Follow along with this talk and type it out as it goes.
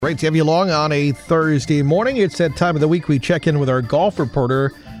Great to have you along on a Thursday morning. It's that time of the week we check in with our golf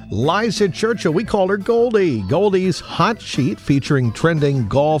reporter, Liza Churchill. We call her Goldie. Goldie's Hot Sheet, featuring trending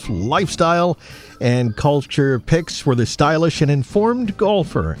golf lifestyle and culture picks for the stylish and informed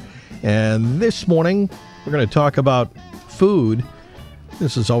golfer. And this morning, we're going to talk about food.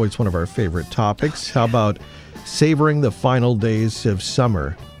 This is always one of our favorite topics. How about savoring the final days of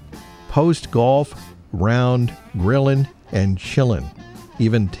summer? Post-golf, round, grilling, and chilling.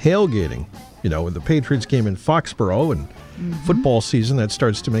 Even tailgating, with the Patriots game in Foxborough and football season, that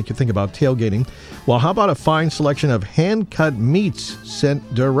starts to make you think about tailgating. Well, how about a fine selection of hand-cut meats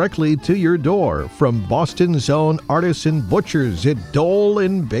sent directly to your door from Boston's own artisan butchers at Dole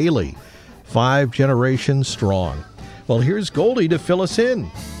in Bailey, 5 generations strong. Well, here's Goldie to fill us in.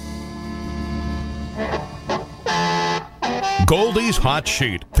 Goldie's Hot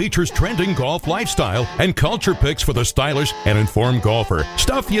Sheet features trending golf lifestyle and culture picks for the stylish and informed golfer.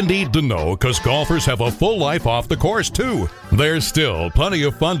 Stuff you need to know, because golfers have a full life off the course too. There's still plenty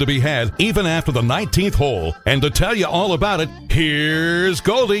of fun to be had even after the 19th hole. And to tell you all about it, here's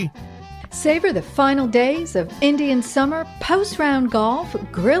Goldie. Savor the final days of Indian summer post-round golf,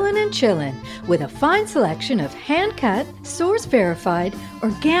 grilling and chilling with a fine selection of hand-cut, source-verified,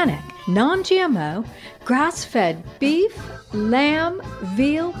 organic, non-GMO, grass-fed beef, lamb,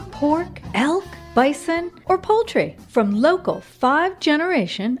 veal, pork, elk, bison, or poultry from local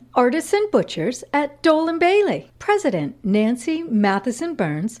 5-generation artisan butchers at Dole and Bailey. President Nancy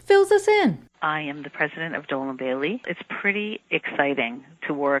Matheson-Burns fills us in. I am the president of Dole and Bailey. It's pretty exciting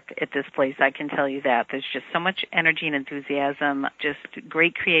to work at this place, I can tell you that. There's just so much energy and enthusiasm, just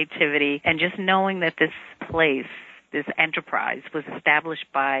great creativity, and just knowing that this place, this enterprise, was established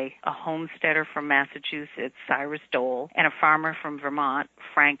by a homesteader from Massachusetts, Cyrus Dole, and a farmer from Vermont,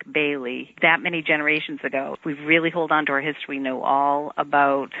 Frank Bailey, that many generations ago. We really hold on to our history, know all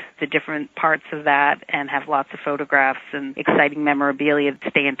about the different parts of that, and have lots of photographs and exciting memorabilia to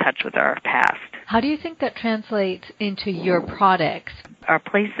stay in touch with our past. How do you think that translates into your products? Our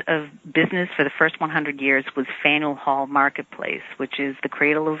place of business for the first 100 years was Faneuil Hall Marketplace, which is the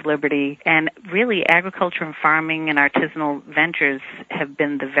cradle of liberty. And really, agriculture and farming and artisanal ventures have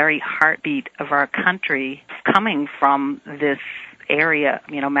been the very heartbeat of our country, coming from this area.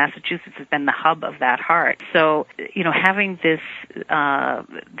 Massachusetts has been the hub of that heart. So, having this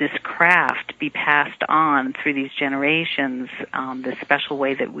craft be passed on through these generations, this special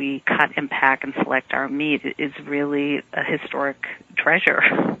way that we cut and pack and select our meat, is really a historic treasure.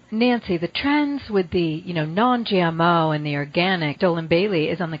 Nancy, the trends with the, non-GMO and the organic, Dole and Bailey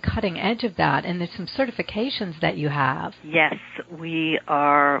is on the cutting edge of that, and there's some certifications that you have. Yes, we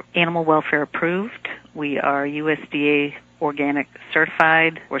are animal welfare approved. We are USDA organic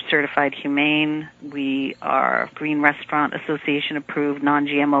certified. We're certified humane. We are Green Restaurant Association approved,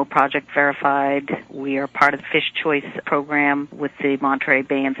 non-GMO project verified. We are part of the Fish Choice program with the Monterey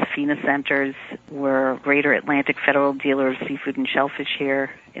Bay and Safina Centers. We're Greater Atlantic Federal Dealer of Seafood and Shellfish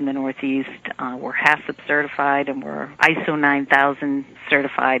here in the Northeast. We're HACCP certified, and we're ISO 9000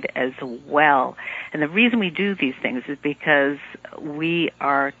 certified as well. And the reason we do these things is because we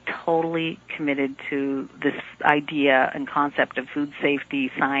are totally committed to this idea and concept of food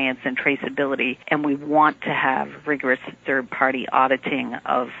safety, science, and traceability, and we want to have rigorous third-party auditing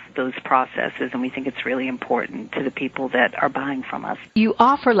of those processes, and we think it's really important to the people that are buying from us. You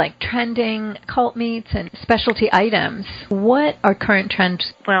offer trending cult meats and specialty items. What are current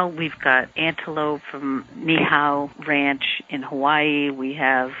trends? Well, we've got antelope from Nihau Ranch in Hawaii. We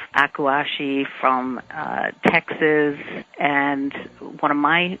have akuashi from Texas, and one of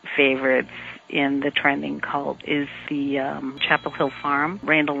my favorites in the trending cult is the Chapel Hill Farm,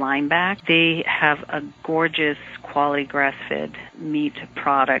 Randall Lineback. They have a gorgeous quality grass-fed meat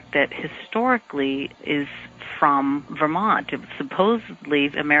product that historically is from Vermont. It was supposedly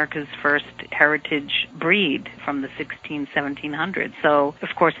America's first heritage breed from the 1700s. So, of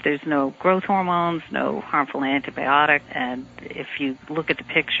course, there's no growth hormones, no harmful antibiotic, and if you look at the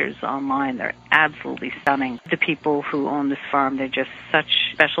pictures online, they're absolutely stunning. The people who own this farm, they're just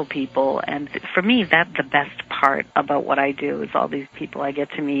such special people, and for me, that's the best part about what I do, is all these people I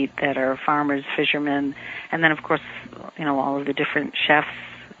get to meet that are farmers, fishermen, and then, of course, all of the different chefs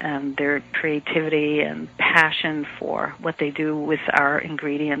and their creativity and passion for what they do with our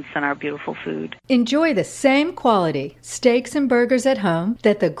ingredients and our beautiful food. Enjoy the same quality steaks and burgers at home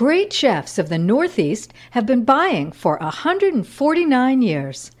that the great chefs of the Northeast have been buying for 149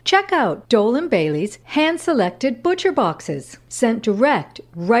 years. Check out Dole and Bailey's hand-selected butcher boxes, sent direct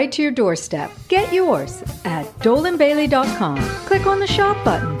right to your doorstep. Get yours at doleandbailey.com. Click on the shop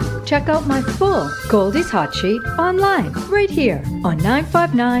button. check out my full Goldie's Hot Sheet online, right here on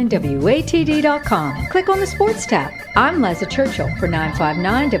 959WATD.com. Click on the Sports tab. I'm Liza Churchill for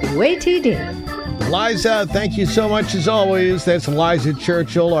 959 WATD. Liza, thank you so much as always. That's Liza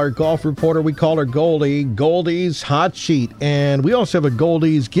Churchill, our golf reporter. We call her Goldie. Goldie's Hot Sheet. And we also have a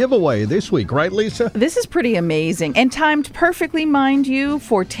Goldie's giveaway this week, right, Lisa? This is pretty amazing and timed perfectly, mind you,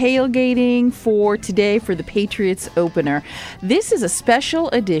 for tailgating for today for the Patriots opener. This is a special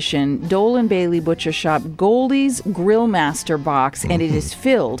edition Dole and Bailey Butcher Shop Goldie's Grill Master box, and it is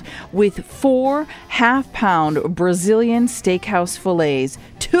filled with 4 half-pound Brazilian steakhouse fillets,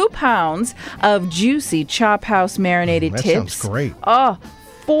 2 pounds of juicy Chop House marinated tips. That sounds great.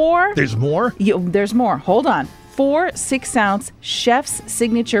 4. There's more? There's more. Hold on. 4 6-ounce Chef's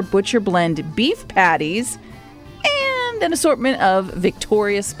Signature Butcher Blend beef patties, and an assortment of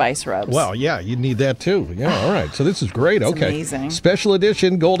Victoria spice rubs. Well, yeah, you need that too. Yeah, all right. So this is great. It's okay. amazing. Special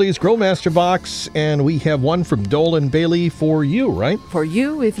edition Goldie's Grill Master box, and we have one from Dole and Bailey for you, right? For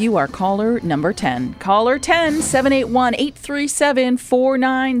you, if you are caller number 10. Caller 10,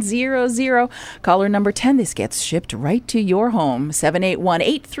 781-837-4900. Caller number 10, this gets shipped right to your home.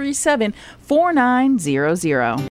 781-837-4900.